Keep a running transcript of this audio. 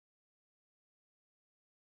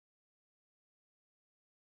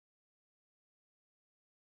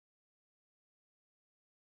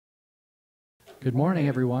Good morning,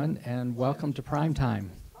 everyone, and welcome to Primetime.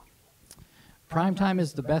 Primetime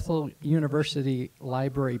is the Bethel University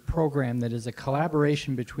Library program that is a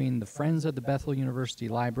collaboration between the Friends of the Bethel University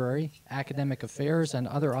Library, Academic Affairs, and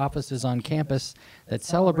other offices on campus that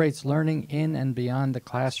celebrates learning in and beyond the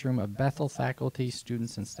classroom of Bethel faculty,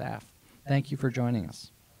 students, and staff. Thank you for joining us.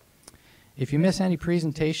 If you miss any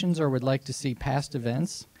presentations or would like to see past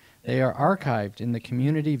events, they are archived in the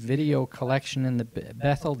community video collection in the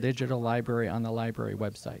Bethel Digital Library on the library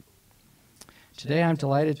website. Today I'm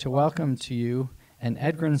delighted to welcome to you an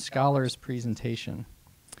Edgren Scholars presentation.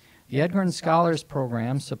 The Edgren Scholars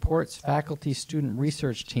program supports faculty-student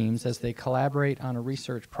research teams as they collaborate on a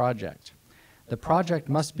research project. The project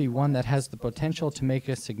must be one that has the potential to make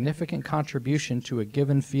a significant contribution to a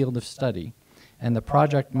given field of study, and the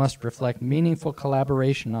project must reflect meaningful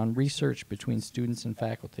collaboration on research between students and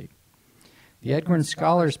faculty. The Edgren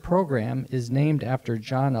Scholars Program is named after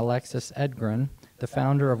John Alexis Edgren, the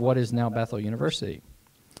founder of what is now Bethel University.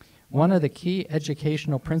 One of the key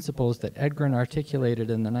educational principles that Edgren articulated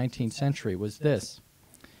in the 19th century was this: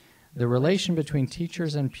 the relation between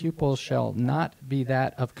teachers and pupils shall not be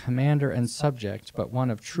that of commander and subject, but one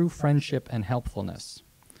of true friendship and helpfulness.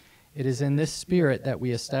 It is in this spirit that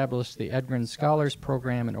we established the Edgren Scholars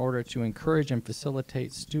Program in order to encourage and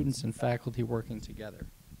facilitate students and faculty working together.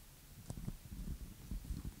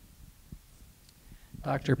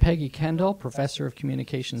 Dr. Peggy Kendall, Professor of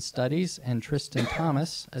Communication Studies, and Tristan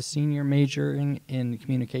Thomas, a senior majoring in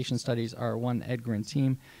Communication Studies, are one Edgren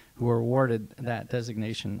team who were awarded that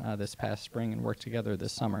designation this past spring and worked together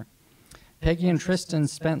this summer. Peggy and Tristan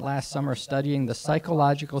spent last summer studying the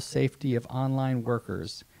psychological safety of online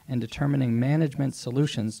workers and determining management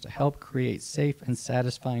solutions to help create safe and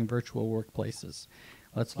satisfying virtual workplaces.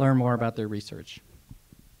 Let's learn more about their research.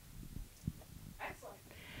 Excellent.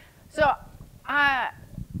 So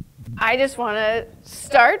I just want to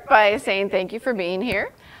start by saying thank you for being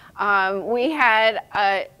here. We had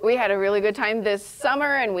a really good time this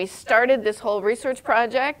summer, and we started this whole research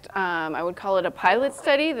project. I would call it a pilot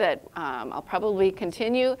study that I'll probably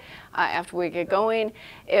continue after we get going.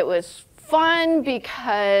 It was fun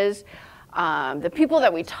because the people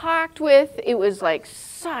that we talked with, it was like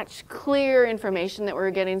such clear information that we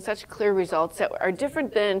were getting, such clear results that are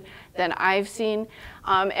different than I've seen.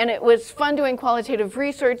 And it was fun doing qualitative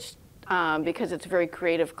research because it's a very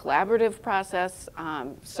creative, collaborative process.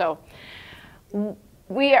 So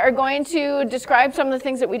we are going to describe some of the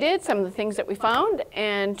things that we did, some of the things that we found,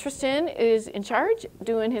 and Tristan is in charge,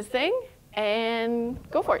 doing his thing, and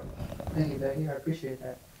go for it. Thank you, Becky. I appreciate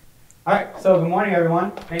that. All right, so good morning, everyone.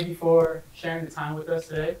 Thank you for sharing the time with us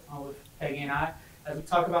today, with Peggy and I, as we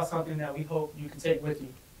talk about something that we hope you can take with you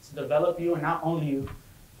to develop you, and not only you,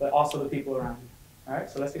 but also the people around you. All right,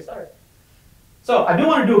 so let's get started. So I do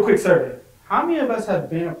want to do a quick survey. How many of us have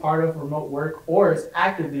been a part of remote work or is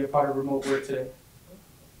actively a part of remote work today?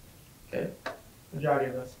 Okay, majority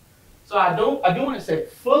of us. So I do want to say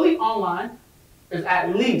fully online is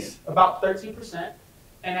at least about 13%.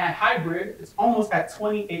 And at hybrid, it's almost at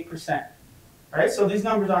 28%. All right, so these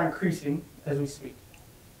numbers are increasing as we speak.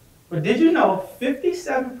 But did you know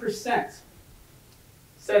 57%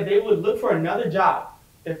 said they would look for another job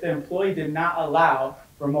if the employee did not allow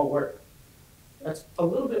remote work? That's a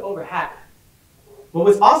little bit over half. But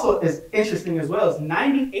what's also is interesting as well is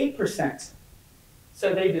 98%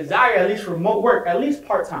 said they desire at least remote work, at least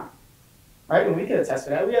part-time. Right, and we can attest to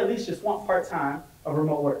that. We at least just want part-time of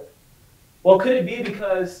remote work. Well, could it be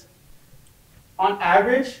because, on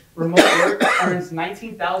average, remote work earns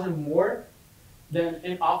 $19,000 more than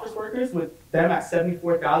in-office workers, with them at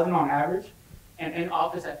 $74,000 on average, and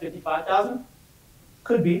in-office at $55,000?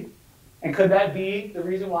 Could be. And could that be the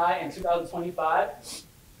reason why in 2025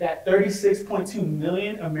 that 36.2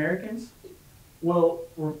 million Americans will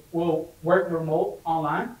work remote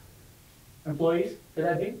online? Employees, could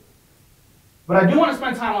that be? But I do want to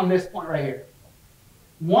spend time on this point right here.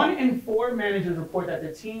 1 in 4 managers report that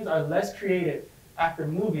their teams are less creative after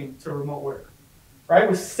moving to remote work, right?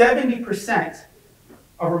 With 70%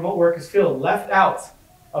 of remote workers feel left out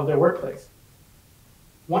of their workplace.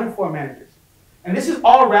 1 in 4 managers. And this is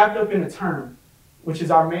all wrapped up in a term, which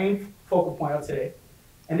is our main focal point of today.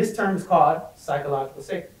 And this term is called psychological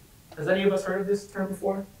safety. Has any of us heard of this term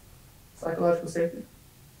before? Psychological safety?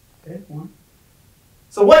 Okay, 1.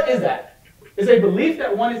 So what is that? It's a belief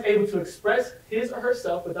that one is able to express his or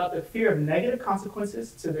herself without the fear of negative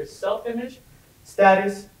consequences to their self-image,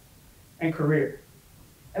 status, and career.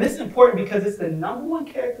 And this is important because it's the #1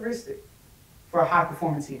 characteristic for a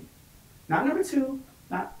high-performing team. Not number 2,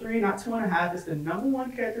 not 3, not 2.5. It's the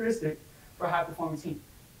 #1 characteristic for a high-performing team.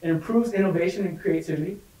 It improves innovation and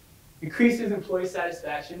creativity. increases employee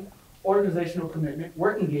satisfaction, organizational commitment,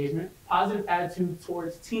 work engagement, positive attitude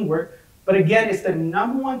towards teamwork. But again, it's the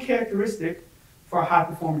 #1 characteristic for a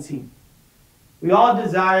high-performing team. We all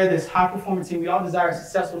desire this high-performing team. We all desire a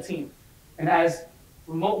successful team. And as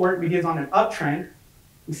remote work begins on an uptrend,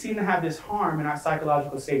 we seem to have this harm in our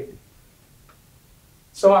psychological safety.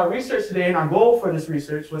 So our research today, and our goal for this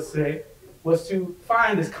research was to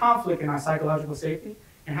find this conflict in our psychological safety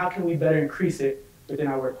and how can we better increase it within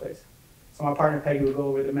our workplace. So my partner Peggy will go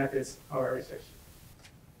over the methods of our research.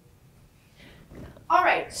 All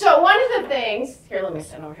right, so one of the things, here, let me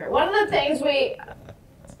stand over here. One of the things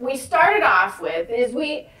we started off with is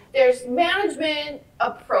there's management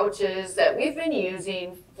approaches that we've been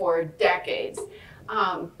using for decades.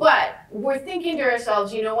 But we're thinking to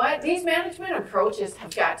ourselves, you know what? These management approaches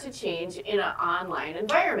have got to change in an online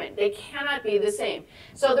environment. They cannot be the same.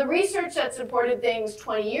 So the research that supported things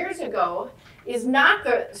 20 years ago is not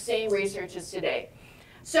the same research as today.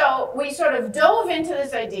 So we sort of dove into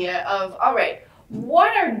this idea of, all right,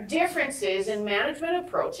 what are differences in management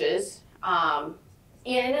approaches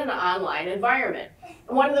in an online environment?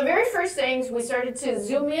 And one of the very first things we started to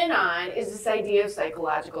zoom in on is this idea of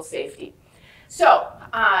psychological safety. So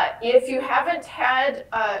if you haven't had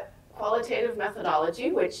qualitative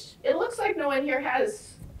methodology, which it looks like no one here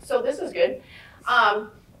has, so this is good.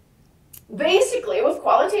 Basically, with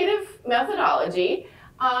qualitative methodology,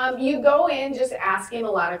 you go in just asking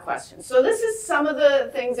a lot of questions. So this is some of the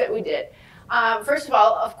things that we did. First of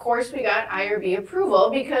all, of course, we got IRB approval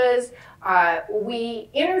because we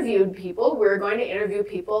interviewed people. We were going to interview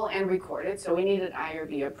people and record it, so we needed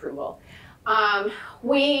IRB approval.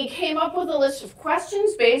 We came up with a list of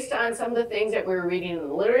questions based on some of the things that we were reading in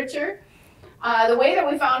the literature. The way that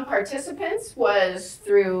we found participants was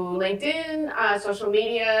through LinkedIn, social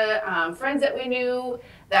media, friends that we knew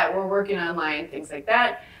that were working online, things like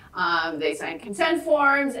that. They signed consent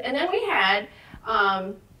forms, and then we had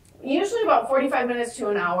usually about 45 minutes to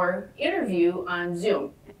an hour interview on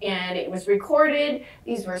Zoom. And it was recorded.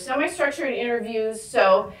 These were semi-structured interviews,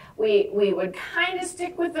 so we would kind of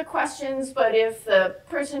stick with the questions, but if the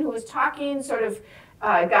person who was talking sort of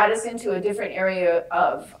got us into a different area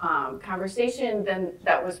of conversation, then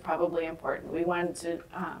that was probably important. We wanted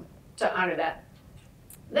to honor that.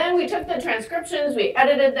 Then we took the transcriptions, we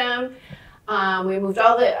edited them, we removed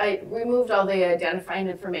all the identifying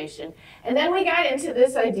information, and then we got into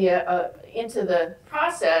this idea, into the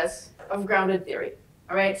process of grounded theory.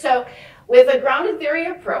 All right, so with a grounded theory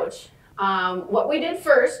approach, what we did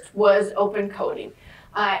first was open coding.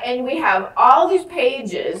 And we have all these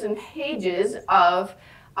pages and pages of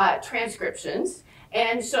transcriptions.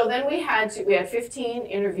 And so then we had 15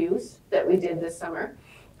 interviews that we did this summer.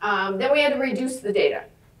 Then we had to reduce the data.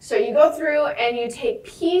 So you go through and you take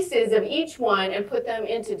pieces of each one and put them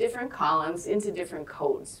into different columns, into different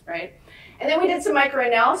codes, right? And then we did some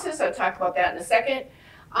microanalysis. I'll talk about that in a second.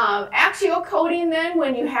 Axial coding, then,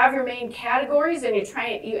 when you have your main categories and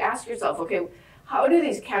you ask yourself, okay, how do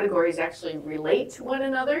these categories actually relate to one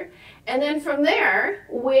another? And then from there,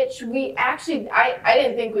 which we actually, I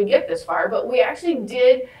didn't think we'd get this far, but we actually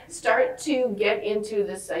did start to get into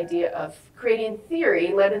this idea of creating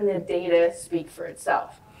theory, letting the data speak for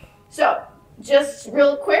itself. So just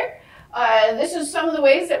real quick, this is some of the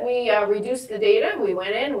ways that we reduced the data. We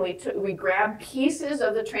went in, we grabbed pieces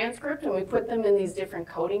of the transcript and we put them in these different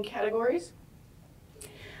coding categories.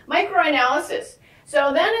 Microanalysis.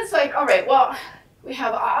 So then it's like, all right, well, we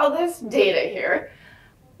have all this data here.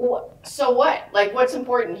 So what? Like, what's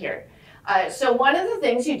important here? So one of the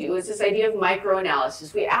things you do is this idea of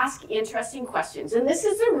microanalysis. We ask interesting questions, and this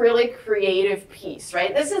is a really creative piece,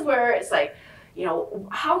 right? This is where it's like, you know,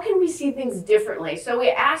 how can we see things differently? So we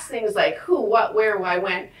ask things like who, what, where, why,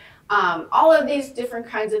 when, all of these different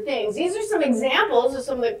kinds of things. These are some examples of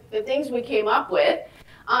some of the things we came up with.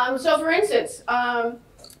 So for instance,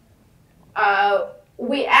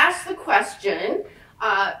 we asked the question,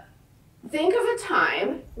 think of a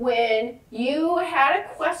time when you had a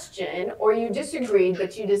question or you disagreed,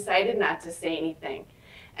 but you decided not to say anything.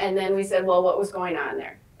 And then we said, well, what was going on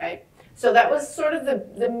there, right? So that was sort of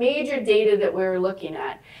the major data that we were looking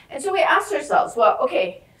at. And so we asked ourselves, well,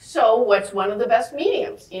 okay, so what's one of the best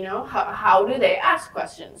mediums? You know, how do they ask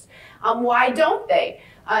questions? Why don't they?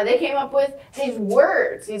 They came up with these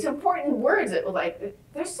words, these important words that were like,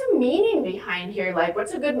 there's some meaning behind here, like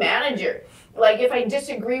what's a good manager? Like if I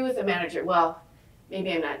disagree with a manager, well,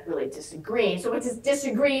 maybe I'm not really disagreeing. So what does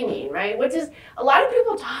disagree mean, right? Which is, a lot of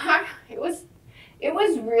people talk, it was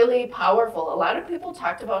really powerful. A lot of people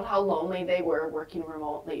talked about how lonely they were working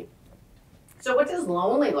remotely. So what does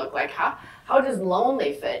lonely look like? How does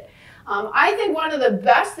lonely fit? I think one of the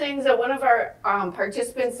best things that one of our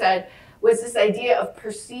participants said was this idea of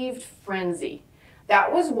perceived frenzy.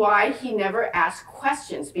 That was why he never asked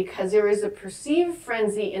questions, because there is a perceived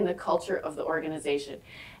frenzy in the culture of the organization.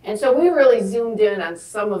 And so we really zoomed in on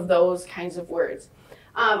some of those kinds of words.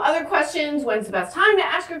 Other questions: when's the best time to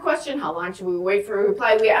ask a question? How long should we wait for a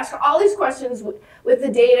reply? We ask all these questions with the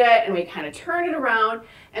data, and we kind of turn it around.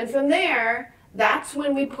 And from there, that's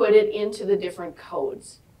when we put it into the different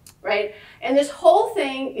codes, right? And this whole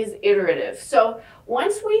thing is iterative. So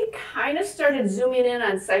once we kind of started zooming in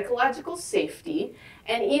on psychological safety,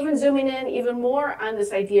 and even zooming in even more on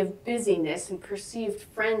this idea of busyness and perceived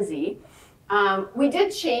frenzy, we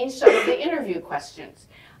did change some of the interview questions.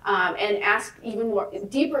 And ask even more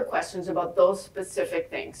deeper questions about those specific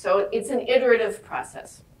things. So it's an iterative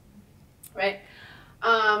process, right?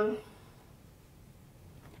 And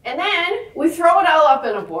then we throw it all up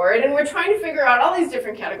in a board, and we're trying to figure out all these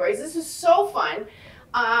different categories. This is so fun.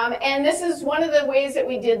 And this is one of the ways that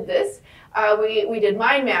we did this. We did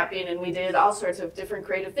mind mapping, and we did all sorts of different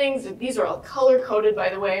creative things. These are all color-coded, by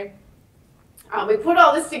the way. We put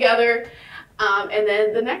all this together. And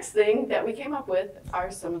then the next thing that we came up with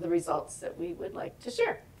are some of the results that we would like to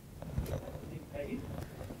share.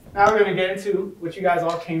 Now we're going to get into what you guys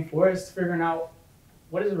all came for, is figuring out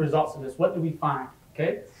what is the results of this. What do we find?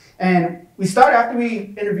 Okay? And we started, after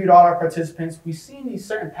we interviewed all our participants, we've seen these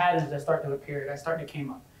certain patterns that start to appear, that start to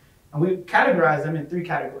came up. And we categorized them in 3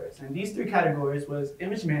 categories. And these 3 categories was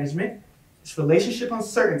image management, this relationship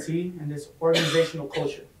uncertainty, and this organizational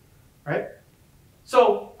culture, right?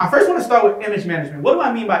 So I first want to start with image management. What do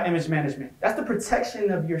I mean by image management? That's the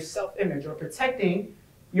protection of your self-image, or protecting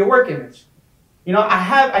your work image. You know,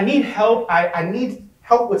 I need help. I need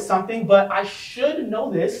help with something, but I should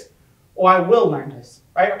know this, or I will learn this,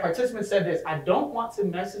 right? A participant said this: I don't want to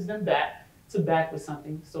message them back with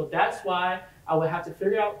something. So that's why I would have to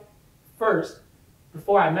figure out first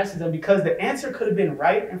before I message them, because the answer could have been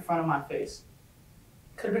right in front of my face.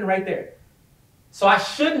 Could have been right there. So I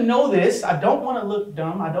should know this. I don't want to look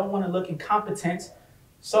dumb. I don't want to look incompetent.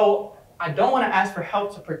 So I don't want to ask for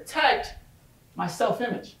help to protect my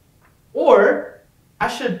self-image. Or I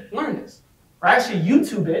should learn this, right? I should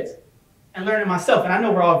YouTube it and learn it myself. And I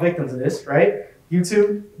know we're all victims of this, right?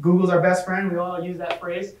 YouTube, Google's our best friend. We all use that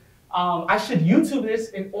phrase. I should YouTube this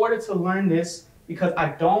in order to learn this, because I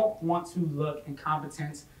don't want to look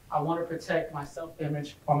incompetent. I want to protect my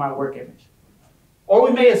self-image or my work image. Or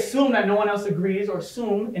we may assume that no one else agrees, or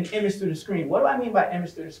assume an image through the screen. What do I mean by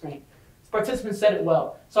image through the screen? This participant said it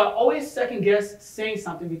well. So I always second guess saying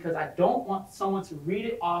something, because I don't want someone to read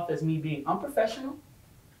it off as me being unprofessional,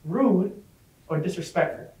 rude, or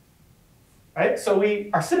disrespectful. Right? So we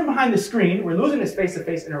are sitting behind the screen. We're losing this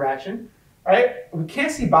face-to-face interaction. Right? We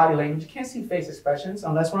can't see body language. You can't see face expressions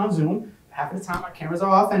unless we're on Zoom. Half of the time our cameras are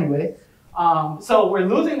off anyway. So we're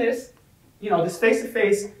losing this, this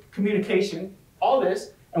face-to-face communication, all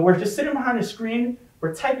this, and we're just sitting behind the screen.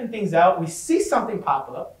 We're typing things out. We see something pop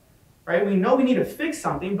up, right? We know we need to fix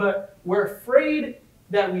something, but we're afraid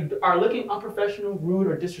that we are looking unprofessional, rude,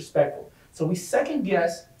 or disrespectful. So we second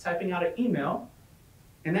guess typing out an email,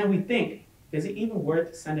 and then we think, is it even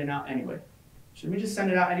worth sending out anyway? Should we just send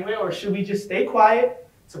it out anyway, or should we just stay quiet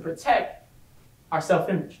to protect our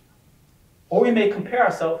self-image? Or we may compare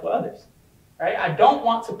ourselves with others, right? I don't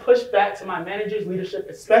want to push back to my manager's leadership,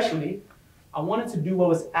 especially. I wanted to do what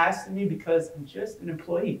was asked of me because I'm just an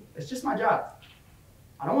employee. It's just my job.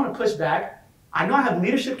 I don't want to push back. I know I have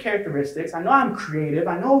leadership characteristics. I know I'm creative.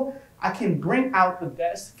 I know I can bring out the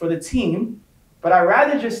best for the team, but I'd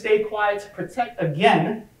rather just stay quiet to protect,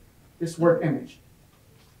 again, this work image.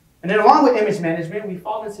 And then along with image management, we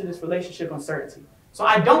fall into this relationship uncertainty. So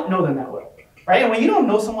I don't know them that well, right? And when you don't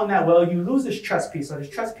know someone that well, you lose this trust piece, so this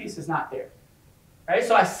trust piece is not there, right?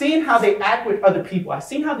 So I've seen how they act with other people. I've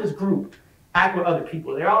seen how this group act with other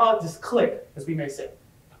people. They're all just click, as we may say.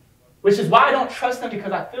 Which is why I don't trust them,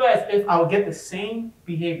 because I feel as if I will get the same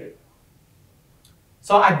behavior.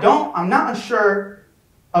 So I'm not unsure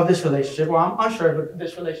of this relationship, or I'm unsure of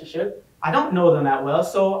this relationship. I don't know them that well,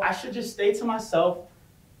 so I should just stay to myself,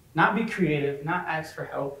 not be creative, not ask for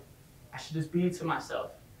help. I should just be to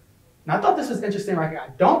myself. And I thought this was interesting right here. I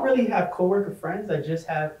don't really have coworker friends, I just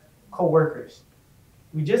have coworkers.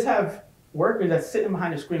 We just have workers that's sitting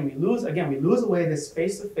behind the screen. We lose away this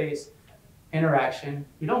face-to-face interaction.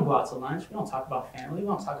 We don't go out to lunch. We don't talk about family. We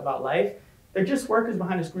don't talk about life. They're just workers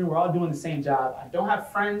behind the screen. We're all doing the same job. I don't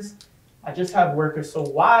have friends. I just have workers. So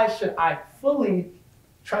why should I fully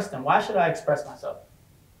trust them? Why should I express myself?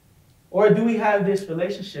 Or do we have this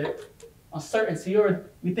relationship uncertainty, or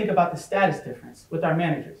we think about the status difference with our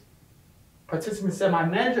managers? Participant said, my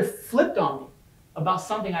manager flipped on me about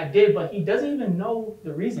something I did, but he doesn't even know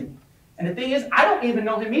the reason. And the thing is, I don't even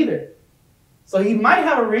know him either. So he might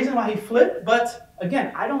have a reason why he flipped, but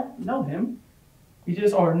again, I don't know him.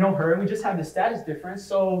 Or know her, we just have the status difference.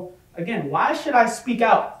 So again, why should I speak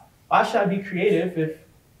out? Why should I be creative if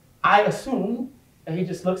I assume that he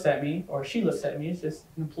just looks at me, or she looks at me as just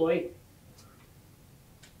an employee?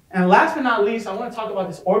 And last but not least, I want to talk about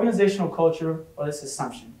this organizational culture, or this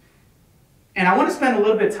assumption. And I want to spend a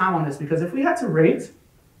little bit of time on this, because if we had to rate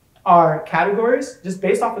our categories just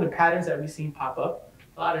based off of the patterns that we've seen pop up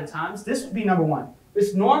a lot of times, this would be number one.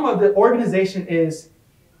 This norm of the organization is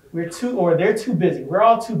they're too busy. We're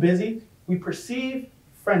all too busy. We perceive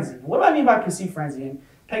frenzy. What do I mean by perceive frenzy? And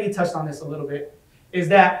Peggy touched on this a little bit. Is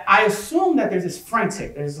that I assume that there's this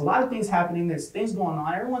frantic. There's a lot of things happening. There's things going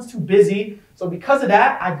on. Everyone's too busy. So because of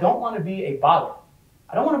that, I don't want to be a bother.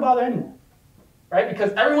 I don't want to bother anyone, right?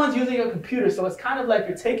 Because everyone's using a computer. So it's kind of like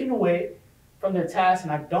you're taking away from their task,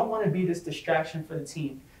 and I don't want to be this distraction for the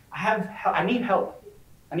team. I need help.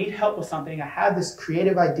 I need help with something. I have this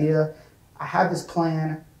creative idea. I have this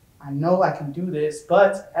plan. I know I can do this,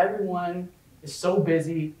 but everyone is so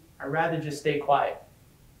busy, I'd rather just stay quiet.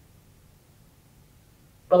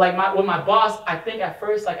 But with my boss, I think at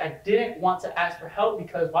first, I didn't want to ask for help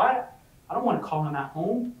because why? I don't want to call him at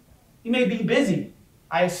home. He may be busy.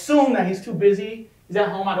 I assume that he's too busy. He's at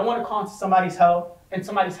home. I don't want to call into somebody's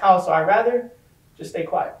house, so I'd rather just stay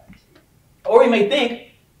quiet. Or we may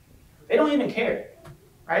think they don't even care,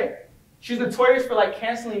 right? She's notorious for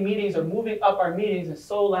canceling meetings or moving up our meetings. And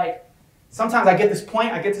so sometimes I get this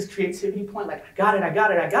point, I get this creativity point, I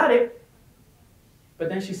got it. But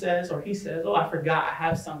then she says, or he says, oh, I forgot, I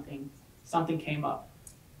have something came up.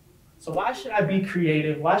 So why should I be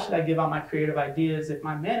creative? Why should I give out my creative ideas if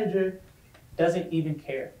my manager doesn't even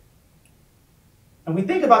care? And we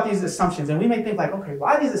think about these assumptions and we may think okay,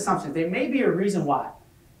 why these assumptions? There may be a reason why.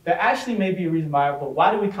 There actually may be a reason why, but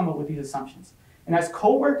why do we come up with these assumptions? And as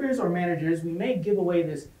coworkers or managers, we may give away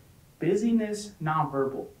this busyness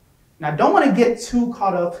nonverbal. Now, I don't want to get too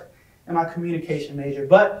caught up in my communication major,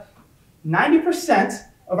 but 90%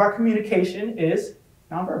 of our communication is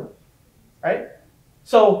nonverbal, right?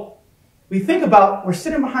 So we think about, we're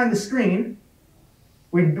sitting behind the screen,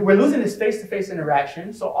 we're losing this face-to-face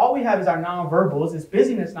interaction, so all we have is our nonverbals, this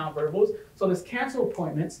busyness nonverbals, so this cancel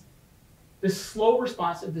appointments, this slow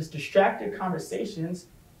responsive, this distracted conversations.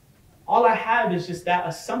 All I have is just that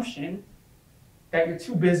assumption that you're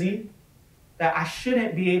too busy, that I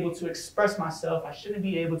shouldn't be able to express myself, I shouldn't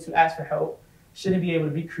be able to ask for help, shouldn't be able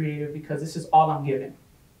to be creative because this is all I'm given.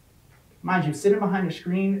 Mind you, sitting behind the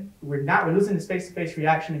screen, we're losing this face-to-face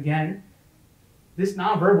reaction again. This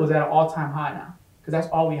nonverbal is at an all-time high now because that's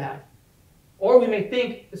all we have. Or we may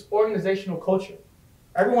think it's organizational culture.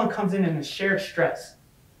 Everyone comes in a shared stress.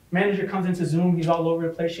 Manager comes into Zoom, he's all over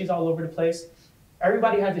the place, she's all over the place.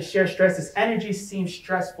 Everybody has to share stress. This energy seems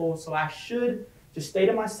stressful, so I should just stay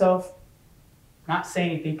to myself, not say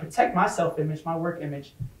anything, protect my self-image, my work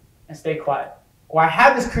image, and stay quiet. Or I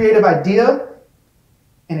have this creative idea,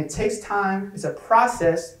 and it takes time, it's a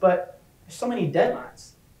process, but there's so many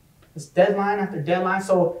deadlines. It's deadline after deadline,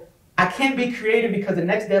 so I can't be creative because the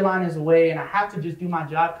next deadline is away, and I have to just do my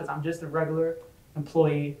job because I'm just a regular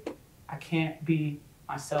employee. I can't be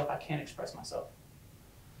myself, I can't express myself.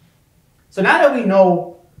 So now that we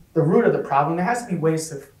know the root of the problem, there has to be ways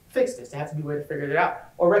to fix this. There has to be ways to figure it out.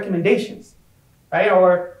 Or recommendations, right?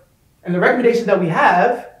 And the recommendations that we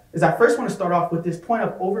have is I first want to start off with this point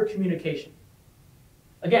of over-communication.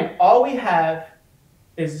 Again, all we have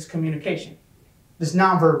is this communication, this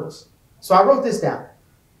nonverbals. So I wrote this down.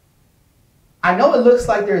 I know it looks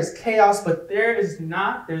like there is chaos, but there is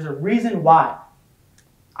not. There's a reason why.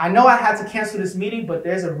 I know I had to cancel this meeting, but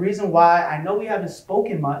there's a reason why. I know we haven't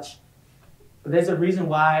spoken much, but there's a reason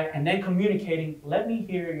why. And then communicating, let me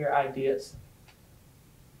hear your ideas.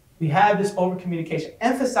 We have this over-communication,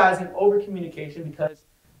 emphasizing over-communication because,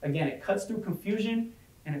 again, it cuts through confusion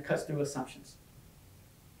and it cuts through assumptions.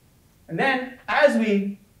 And then, as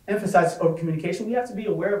we emphasize over-communication, we have to be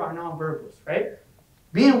aware of our nonverbals, right?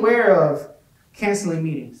 Being aware of canceling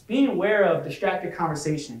meetings, being aware of distracted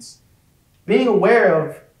conversations, being aware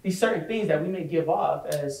of these certain things that we may give off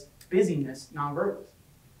as busyness nonverbals.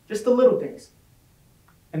 Just the little things.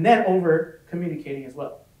 And then over-communicating as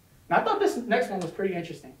well. Now, I thought this next one was pretty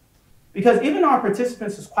interesting. Because even though our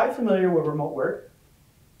participants is quite familiar with remote work,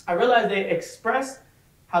 I realized they expressed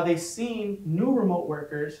how they've seen new remote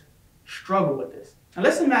workers struggle with this. Now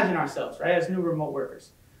let's imagine ourselves, right, as new remote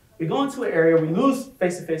workers. We go into an area, we lose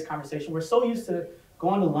face-to-face conversation. We're so used to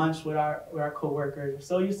going to lunch with our coworkers. We're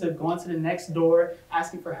so used to going to the next door,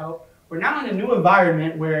 asking for help. we're now in a new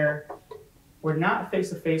environment where we're not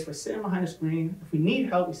face-to-face, we're sitting behind a screen. If we need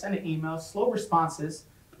help, we send an email, slow responses,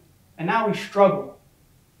 and now we struggle.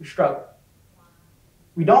 We struggle.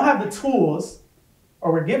 We don't have the tools,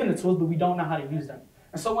 or we're given the tools, but we don't know how to use them.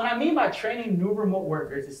 And so what I mean by training new remote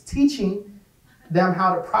workers is teaching them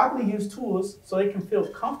how to properly use tools so they can feel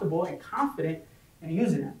comfortable and confident in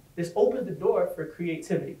using them. This opens the door for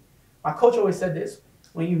creativity. My coach always said this: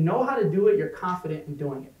 when you know how to do it, you're confident in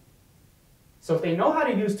doing it. So if they know how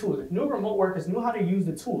to use tools, if new remote workers knew how to use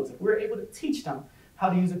the tools, if we're able to teach them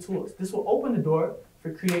how to use the tools, this will open the door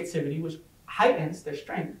for creativity, which heightens their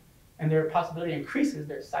strength, and their possibility increases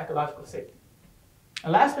their psychological safety.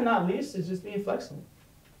 And last but not least is just being flexible,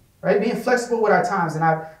 right? Being flexible with our times. And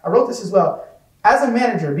I wrote this as well. As a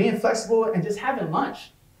manager, being flexible and just having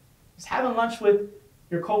lunch. Just having lunch with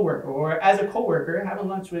your coworker, or as a coworker, having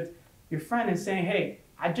lunch with your friend and saying, hey,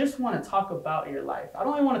 I just want to talk about your life. I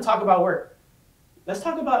don't even want to talk about work. Let's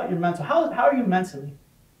talk about your mental. How are you mentally?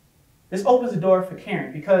 This opens the door for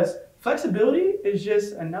caring, because flexibility is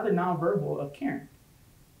just another nonverbal of caring,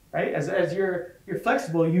 right? As you're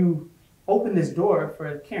flexible, you open this door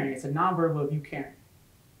for caring. It's a nonverbal of you caring.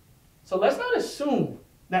 So let's not assume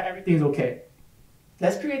that everything's okay.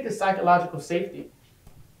 Let's create this psychological safety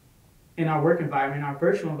in our work environment, in our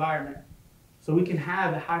virtual environment, so we can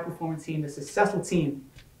have a high-performing team, the successful team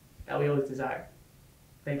that we always desire.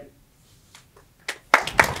 Thank you.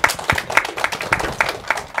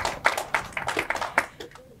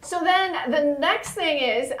 So then the next thing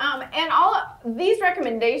is, and these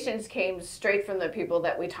recommendations came straight from the people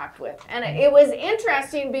that we talked with. And it was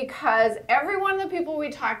interesting because every one of the people we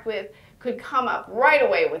talked with could come up right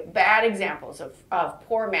away with bad examples of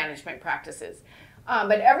poor management practices.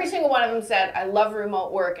 But every single one of them said, I love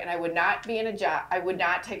remote work and I would not be in a job, I would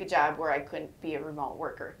not take a job where I couldn't be a remote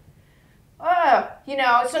worker.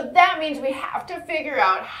 So that means we have to figure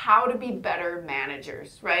out how to be better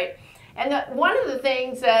managers, right? And one of the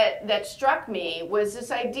things that struck me was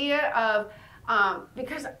this idea of,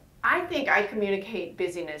 because I think I communicate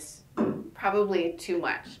busyness probably too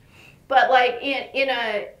much, but like in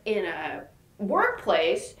a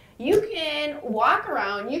workplace, you can walk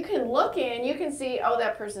around, you can look in, you can see, oh,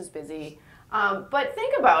 that person's busy. But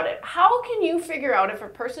think about it. How can you figure out if a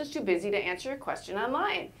person's too busy to answer a question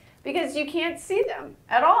online? Because you can't see them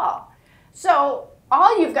at all. So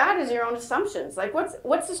all you've got is your own assumptions. Like,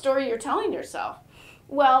 what's the story you're telling yourself?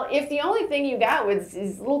 Well, if the only thing you got was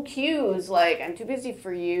these little cues like, I'm too busy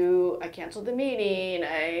for you, I canceled the meeting,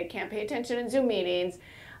 I can't pay attention in Zoom meetings,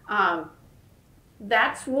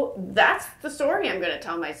 that's the story I'm going to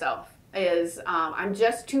tell myself, is I'm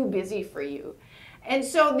just too busy for you. And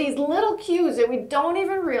so these little cues that we don't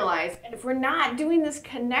even realize, and if we're not doing this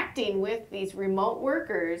connecting with these remote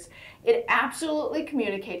workers, it absolutely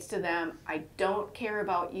communicates to them, I don't care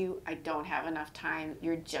about you, I don't have enough time,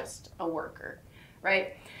 you're just a worker,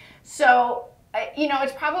 right? So,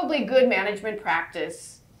 it's probably good management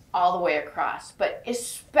practice all the way across, but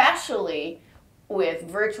especially with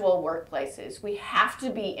virtual workplaces, we have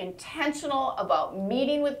to be intentional about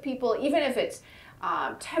meeting with people, even if it's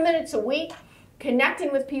 10 minutes a week.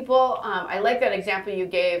 Connecting with people, I like that example you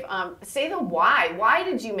gave. Say the why. Why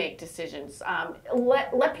did you make decisions?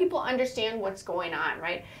 Let people understand what's going on,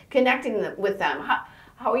 right? Connecting with them.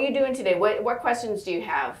 How are you doing today? What questions do you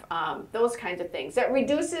have? Those kinds of things. That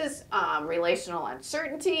reduces relational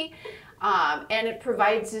uncertainty, and it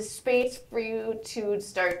provides a space for you to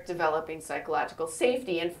start developing psychological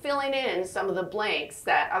safety and filling in some of the blanks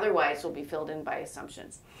that otherwise will be filled in by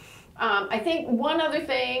assumptions. I think one other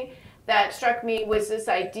thing that struck me was this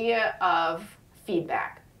idea of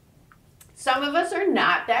feedback. Some of us are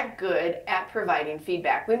not that good at providing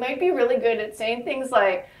feedback. We might be really good at saying things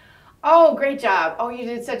like, oh, great job. Oh, you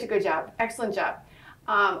did such a good job. Excellent job.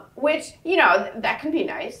 Which, that can be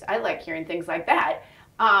nice. I like hearing things like that.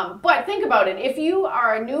 But think about it. If you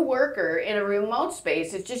are a new worker in a remote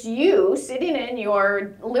space, it's just you sitting in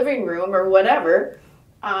your living room or whatever,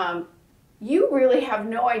 you really have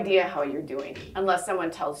no idea how you're doing unless someone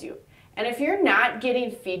tells you. And if you're not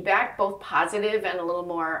getting feedback, both positive and a little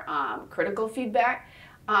more critical feedback,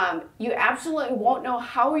 you absolutely won't know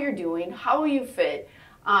how you're doing, how you fit,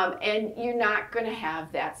 and you're not going to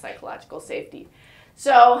have that psychological safety.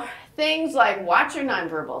 So things like watch your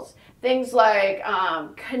nonverbals, things like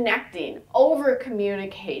connecting,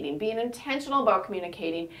 over-communicating, being intentional about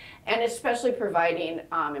communicating, and especially providing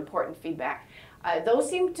important feedback. Those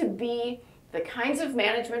seem to be the kinds of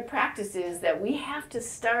management practices that we have to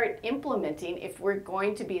start implementing if we're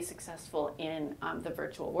going to be successful in the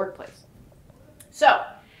virtual workplace. So,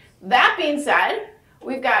 that being said,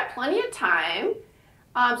 we've got plenty of time.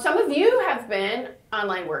 Some of you have been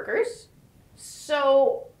online workers.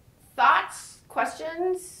 So thoughts,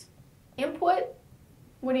 questions, input?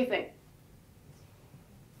 What do you think?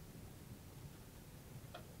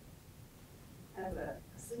 I have a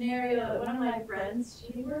scenario. One of my friends,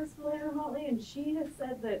 she works fully remotely, and she has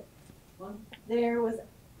said that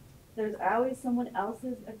there's always someone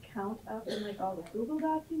else's account up in like all the Google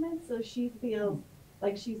documents, so she feels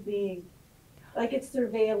like she's being, like it's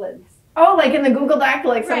surveillance. Oh, like in the Google Doc,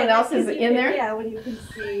 like someone Right, else is in there? Yeah, when you can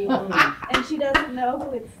see, and she doesn't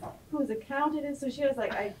know whose account it is, so she was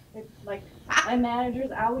like, my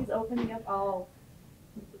manager's always opening up all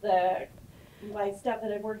my stuff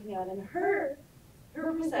that I'm working on, and her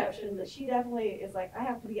perception that she definitely is like, I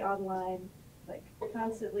have to be online like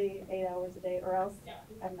constantly 8 hours a day or else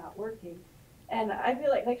I'm not working. And I feel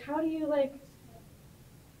like how do you like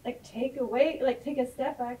take a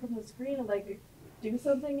step back from the screen and like do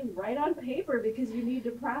something and write on paper because you need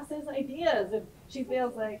to process ideas. And she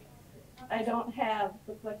feels like I don't have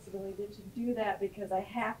the flexibility to do that because I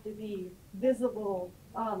have to be visible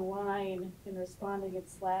online and responding in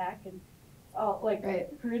Slack and all like Right.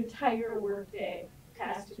 her entire workday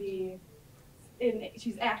has to be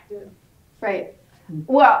she's active. Right.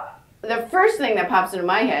 Well, the first thing that pops into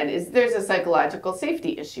my head is there's a psychological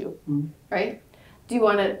safety issue, right? Do you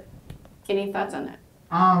want to, any thoughts on that?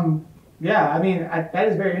 Yeah, I mean, that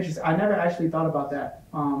is very interesting. I never actually thought about that.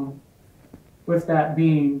 With that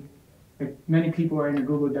being, like, many people are in a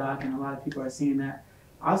Google Doc and a lot of people are seeing that.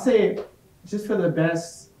 I'll say, just for the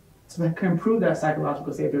best, to improve that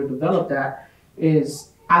psychological safety or develop that,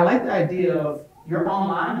 is I like the idea of you're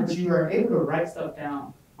online, but you are able to write stuff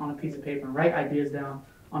down on a piece of paper and write ideas down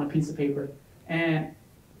on a piece of paper. And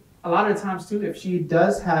a lot of the times too, if she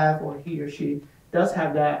does have, or he or she does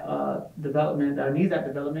have that development, that needs that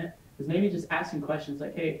development, is maybe just asking questions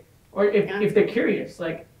like, hey, or if they're curious,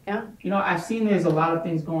 like, you know, I've seen there's a lot of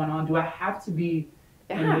things going on. Do I have to be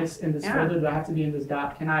in this folder? Do I have to be in this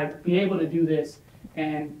doc? Can I be able to do this?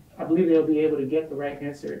 And I believe they'll be able to get the right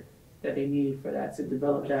answer that they need for that, to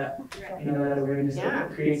develop that, you know, that awareness, that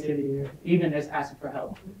creativity, or even just asking for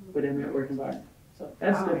help within their work environment. So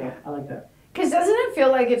that's good. I like that. Because doesn't it feel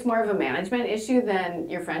like it's more of a management issue than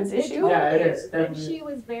your friend's issue? Yeah, it is. And she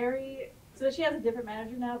was so she has a different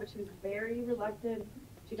manager now, but she was very reluctant.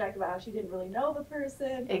 She talked about how she didn't really know the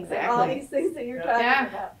person. Exactly. All these things that you're talking Yeah.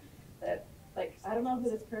 about. That, like, I don't know who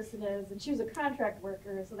this person is. And she was a contract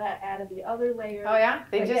worker, so that added the other layer. Oh yeah?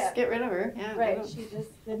 They But just get rid of her. Yeah. Right, she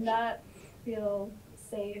just did not feel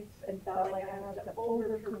safe and felt like I had to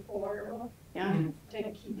overperform Yeah. to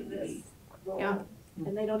keep this role. Yeah.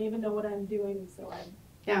 And they don't even know what I'm doing, so I'm.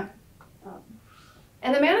 Yeah. Um,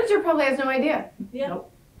 And the manager probably has no idea. yeah.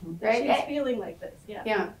 Nope. Right? She's feeling like this, yeah.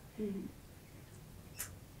 Yeah. Mhm.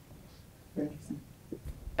 Very interesting.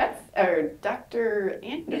 Or Dr.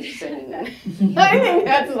 Anderson. I think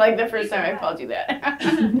that's like the first time I called you that.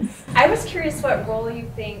 I was curious what role you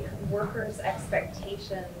think workers'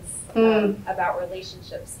 expectations about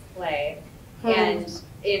relationships play and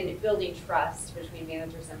in building trust between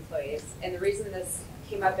managers and employees. And the reason this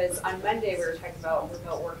came up is on Monday we were talking about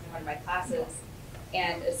remote work in one of my classes,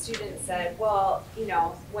 and a student said, well, you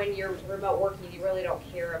know, when you're remote working, you really don't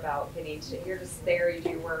care about you're just there, you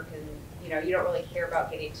do your work, and you know, you don't really care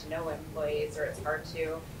about getting to know employees, or it's hard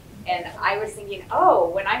to. And I was thinking, oh,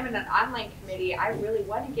 when I'm in an online committee, I really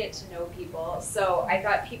want to get to know people. So I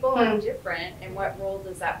thought people are different, and what role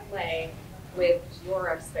does that play with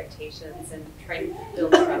your expectations and trying to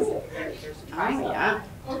build trust with managers? Yeah.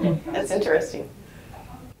 That's interesting.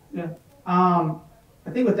 Yeah. I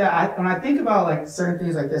think with that, when I think about like certain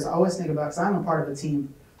things like this, I always think about, because I'm a part of a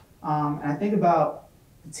team, and I think about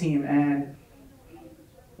the team, and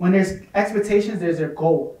when there's expectations, there's a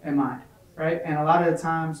goal in mind, right? And a lot of the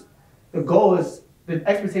times, the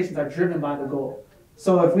expectations are driven by the goal.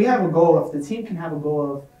 So if we have a goal, if the team can have a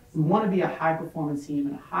goal of, we want to be a high-performing team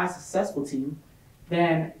and a high successful team,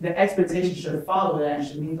 then the expectations should follow that and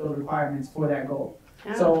should meet those requirements for that goal.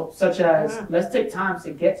 Yeah. So such as, let's take time to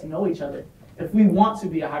get to know each other. If we want to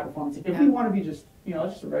be a high-performing team, if we want to be just, you know,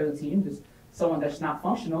 just a regular team, just someone that's not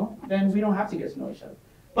functional, then we don't have to get to know each other.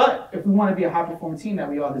 But if we want to be a high-performing team that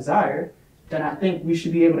we all desire, then I think we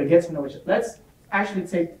should be able to get to know each other. Let's actually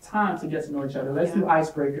take the time to get to know each other. Let's do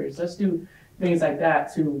icebreakers. Let's do things like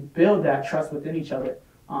that to build that trust within each other.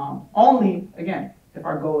 Only, again, if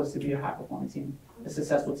our goal is to be a high-performing team, a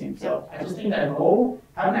successful team. So I just think that goal,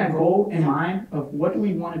 having that goal in mind of what do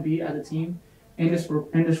we want to be as a team in this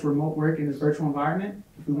remote work, in this virtual environment,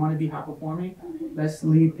 if we want to be high-performing, let's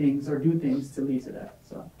lead things or do things to lead to that.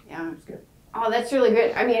 So Yeah. it's good. Oh, that's really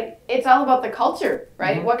good. I mean, it's all about the culture,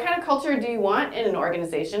 right? What kind of culture do you want in an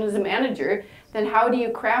organization as a manager? Then how do you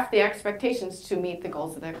craft the expectations to meet the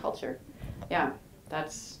goals of that culture? Yeah,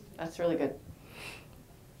 that's really good.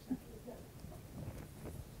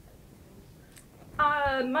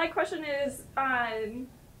 My question is,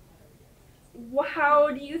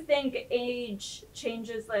 how do you think age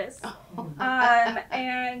changes this?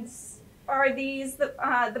 And are these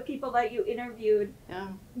the people that you interviewed? Yeah.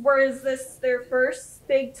 Was this their first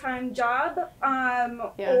big time job,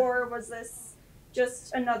 Yeah. or was this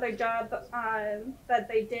just another job that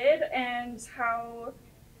they did? And how,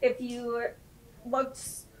 if you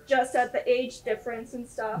looked just at the age difference and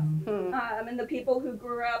stuff, and the people who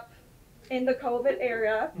grew up in the COVID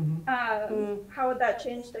era, how would that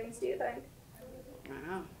change things, do you think?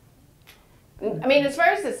 Wow. I mean, as far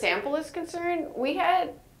as the sample is concerned, we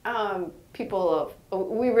had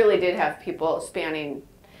we really did have people spanning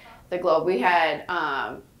the globe. We had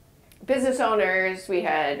business owners, we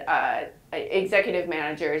had executive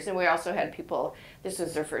managers, and we also had people, this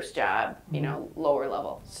was their first job, you know, lower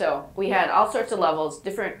level. So we had all sorts of levels,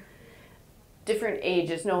 different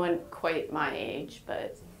ages, no one quite my age,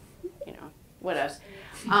 but you know, what else?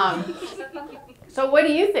 So what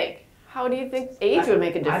do you think? How do you think age would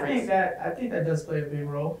make a difference? I think that does play a big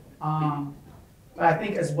role. But I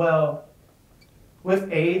think as well,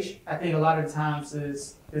 with age, I think a lot of times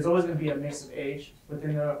there's always going to be a mix of age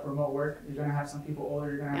within the remote work. You're going to have some people older,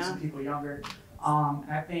 you're going to have some people younger.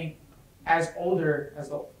 And I think as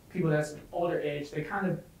the people that's older age, they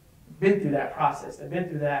kind of been through that process. They've been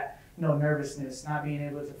through that, you know, nervousness, not being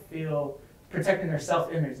able to feel, protecting their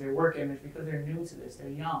self-image, their work image, because they're new to this, they're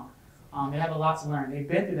young. They have a lot to learn. They've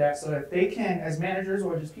been through that. So if they can, as managers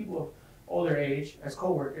or just people of older age, as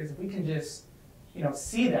co-workers, if we can just, you know,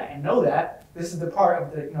 see that and know that, this is the part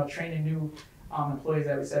of the, you know, training new employees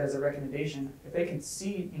that we said as a recommendation. If they can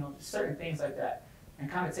see, you know, certain things like that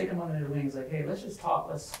and kind of take them under their wings, like, hey, let's just talk,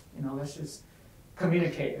 let's just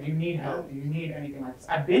communicate. If you need help, if you need anything like this.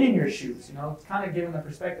 I've been in your shoes, you know, it's kind of giving the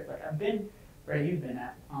perspective, like I've been where you've been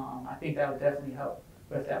at. I think that would definitely help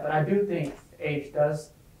with that. But I do think age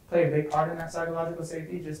does play a big part in that psychological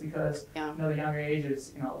safety, just because, you know, the younger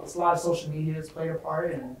ages, you know, it's a lot of social media that's played a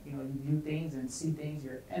part, and, you know, you view things and see things,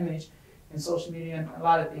 your image in social media, and a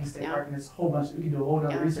lot of things take part in this whole bunch. We can do a whole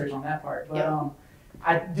lot of research on that part, but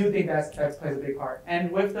I do think that plays a big part.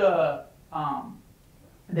 And with the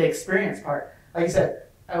experience part, like you said,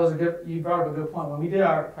 you brought up a good point. When we did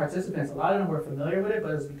our participants, a lot of them were familiar with it,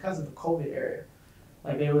 but it was because of the COVID era.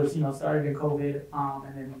 Like they was, you know, started in COVID,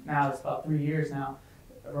 and then now it's about 3 years now.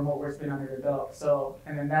 Remote work's been under their belt. So,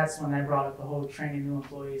 and then that's when I brought up the whole training new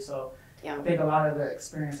employees. So I think a lot of the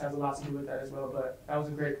experience has a lot to do with that as well. But that was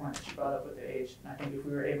a great point that you brought up with the age. And I think if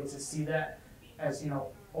we were able to see that as, you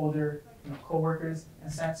know, older, you know, co-workers in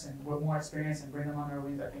a sense, and with more experience and bring them on our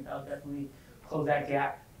wings, I think that would definitely close that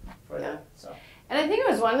gap for them. So. And I think it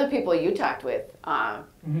was one of the people you talked with.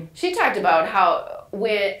 She talked about how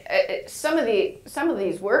when some of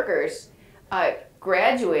these workers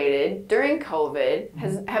graduated during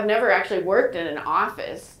COVID, have never actually worked in an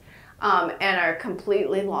office, and are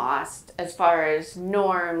completely lost as far as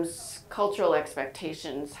norms, cultural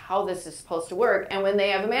expectations, how this is supposed to work. And when they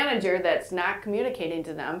have a manager that's not communicating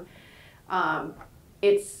to them,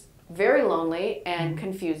 it's very lonely and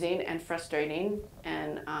confusing and frustrating,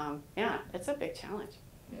 and yeah, it's a big challenge.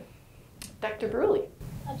 Dr. Bruley.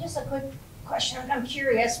 Just a quick question. I'm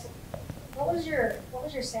curious. What was your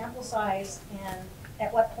sample size, and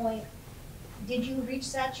at what point did you reach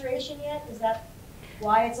saturation yet? Is that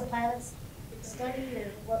why it's a pilot study, or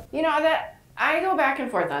what? You know, that I go back and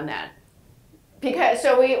forth on that, because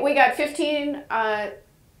so we got 15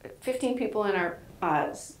 people in our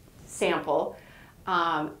sample,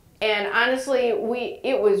 and honestly,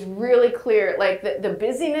 it was really clear. Like the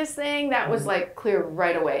busyness thing, that was like clear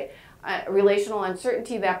right away. Relational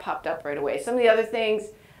uncertainty, that popped up right away. Some of the other things.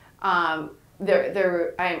 I'm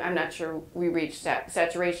not sure we reached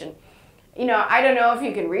saturation. You know, I don't know if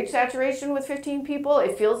you can reach saturation with 15 people.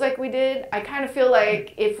 It feels like we did. I kind of feel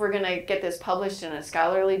like if we're going to get this published in a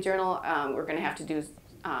scholarly journal, we're going to have to do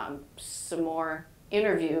some more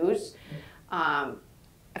interviews. I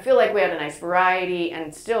feel like we had a nice variety,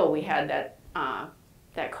 and still we had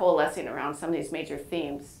that coalescing around some of these major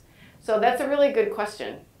themes. So that's a really good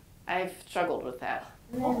question. I've struggled with that.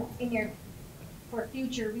 And then for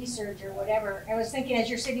future research or whatever, I was thinking as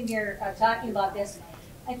you're sitting here talking about this,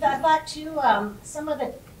 I thought too, some of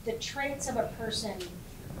the traits of a person,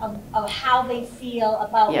 of how they feel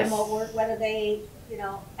about remote work, whether they, you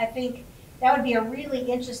know, I think that would be a really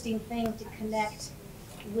interesting thing to connect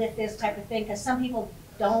with this type of thing, because some people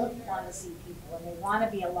don't want to see people and they want to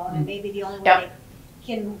be alone, and maybe the only way Yep. they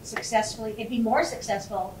can successfully, it'd be more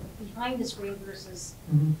successessful behind the screen versus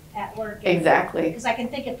at work. Exactly. Because I can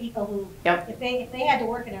think of people who, Yep. if they had to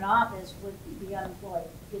work in an office, would be unemployed.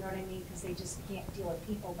 You know what I mean? Because they just can't deal with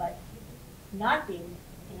people. But not being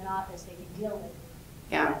in an office, they can deal with.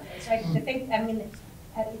 Yeah. So I think, I mean,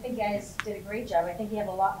 I think you guys did a great job. I think you have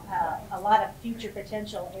a lot of future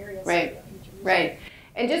potential areas. Right. For future research. Right.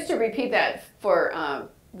 And just to repeat that for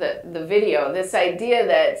the video, this idea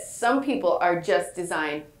that some people are just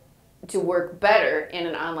designed to work better in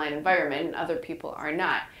an online environment and other people are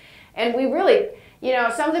not. And we really, you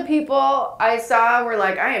know, some of the people I saw were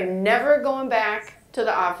like, I am never going back to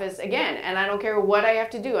the office again. And I don't care what I have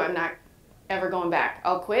to do. I'm not ever going back.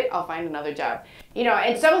 I'll quit. I'll find another job. You know,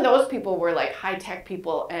 and some of those people were like high-tech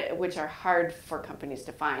people, which are hard for companies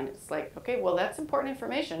to find. It's like, okay, well, that's important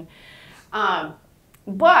information.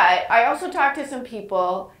 But I also talked to some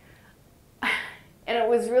people, and it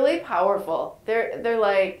was really powerful. They're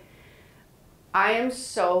like, I am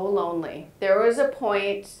so lonely. There was a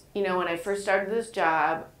point, you know, when I first started this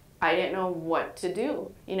job, I didn't know what to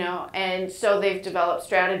do, you know, and so they've developed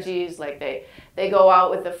strategies like they go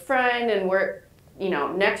out with a friend and work, you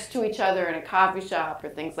know, next to each other in a coffee shop or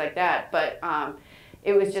things like that. But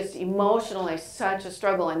it was just emotionally such a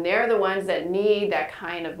struggle, and they're the ones that need that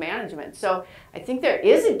kind of management. So I think there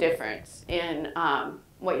is a difference in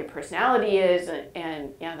what your personality is,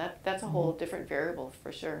 and yeah, that's a whole different variable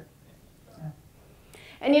for sure.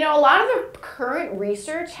 And you know, a lot of the current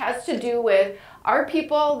research has to do with, are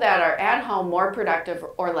people that are at home more productive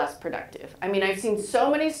or less productive? I mean, I've seen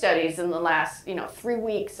so many studies in the last, you know, 3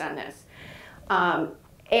 weeks on this.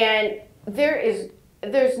 And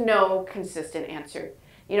there's no consistent answer.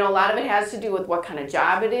 You know, a lot of it has to do with what kind of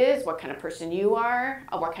job it is, what kind of person you are,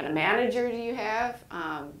 what kind of manager do you have.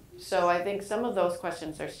 So I think some of those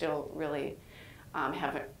questions are still really,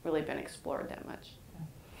 haven't really been explored that much.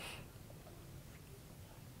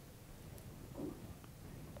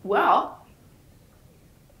 Well,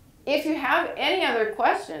 if you have any other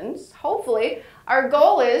questions, hopefully our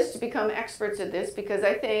goal is to become experts at this, because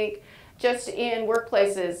I think just in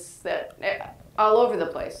workplaces that all over the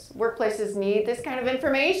place, workplaces need this kind of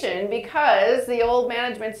information because the old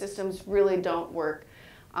management systems really don't work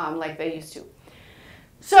like they used to.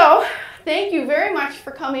 So thank you very much for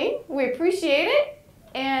coming. We appreciate it.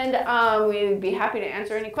 And we'd be happy to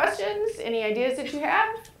answer any questions, any ideas that you have,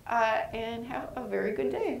 and have a very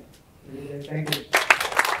good day. Thank you.